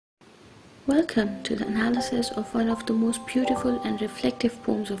Welcome to the analysis of one of the most beautiful and reflective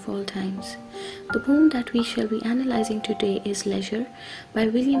poems of all times. The poem that we shall be analyzing today is Leisure by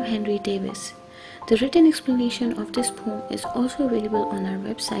William Henry Davies. The written explanation of this poem is also available on our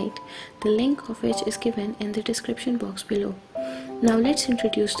website, the link of which is given in the description box below. Now let's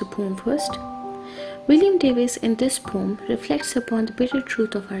introduce the poem first. William Davies in this poem reflects upon the bitter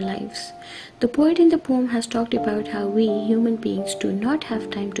truth of our lives. The poet in the poem has talked about how we human beings do not have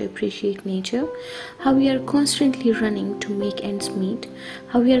time to appreciate nature, how we are constantly running to make ends meet,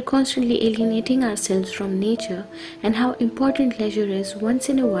 how we are constantly alienating ourselves from nature, and how important leisure is once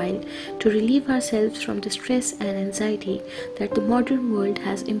in a while to relieve ourselves from the stress and anxiety that the modern world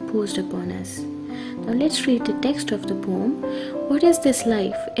has imposed upon us. Now let's read the text of the poem. What is this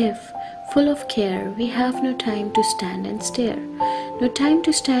life if, full of care, we have no time to stand and stare, no time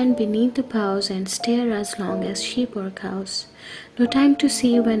to stand beneath the boughs and stare as long as sheep or cows, no time to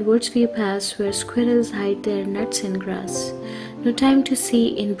see when woods we pass where squirrels hide their nuts in grass, no time to see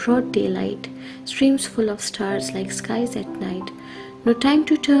in broad daylight streams full of stars like skies at night, no time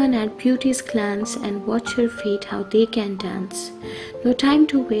to turn at beauty's glance and watch her feet how they can dance, no time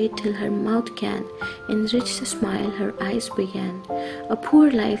to wait till her mouth can enrich the smile her eyes began. A poor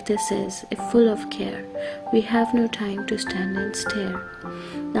life this is, if full of care, we have no time to stand and stare.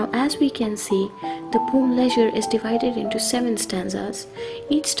 Now as we can see, the poem Leisure is divided into 7 stanzas.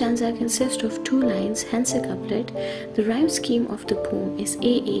 Each stanza consists of 2 lines, hence a couplet. The rhyme scheme of the poem is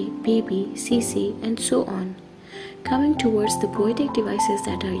AA, BB, CC, and so on. Coming towards the poetic devices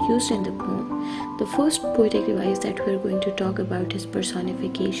that are used in the poem, the first poetic device that we are going to talk about is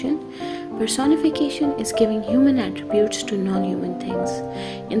personification. Personification is giving human attributes to non-human things.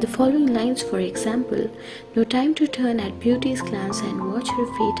 In the following lines, for example, no time to turn at beauty's glance and watch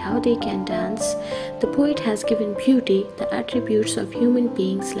her feet how they can dance, the poet has given beauty the attributes of human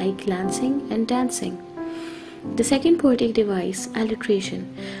beings like glancing and dancing. The second poetic device,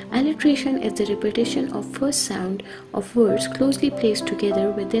 alliteration. Alliteration is the repetition of first sound of words closely placed together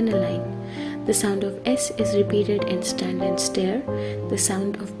within a line. The sound of S is repeated in stand and stare. The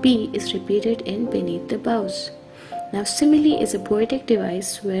sound of B is repeated in beneath the boughs. Now simile is a poetic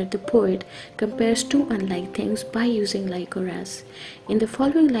device where the poet compares two unlike things by using like or as. In the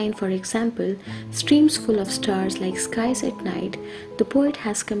following line, for example, streams full of stars like skies at night, the poet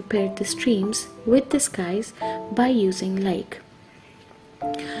has compared the streams with the skies by using like.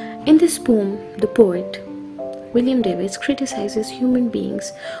 In this poem, the poet William Davies criticizes human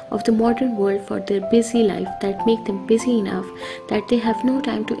beings of the modern world for their busy life that make them busy enough that they have no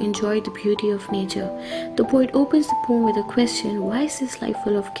time to enjoy the beauty of nature. The poet opens the poem with a question, why is this life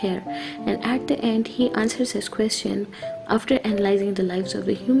full of care? And at the end he answers his question after analyzing the lives of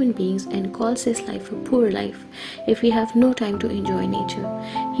the human beings and calls this life a poor life if we have no time to enjoy nature.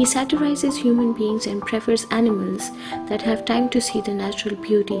 He satirizes human beings and prefers animals that have time to see the natural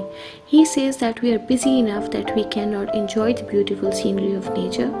beauty. He says that we are busy enough that we cannot enjoy the beautiful scenery of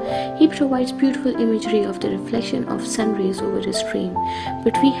nature. He provides beautiful imagery of the reflection of sun rays over a stream,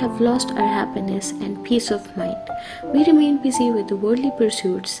 but we have lost our happiness and peace of mind. We remain busy with the worldly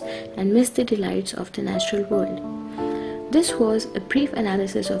pursuits and miss the delights of the natural world. This was a brief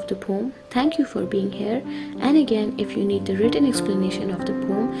analysis of the poem. Thank you for being here, and again, if you need the written explanation of the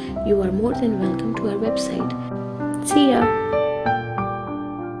poem, you are more than welcome to our website. See ya!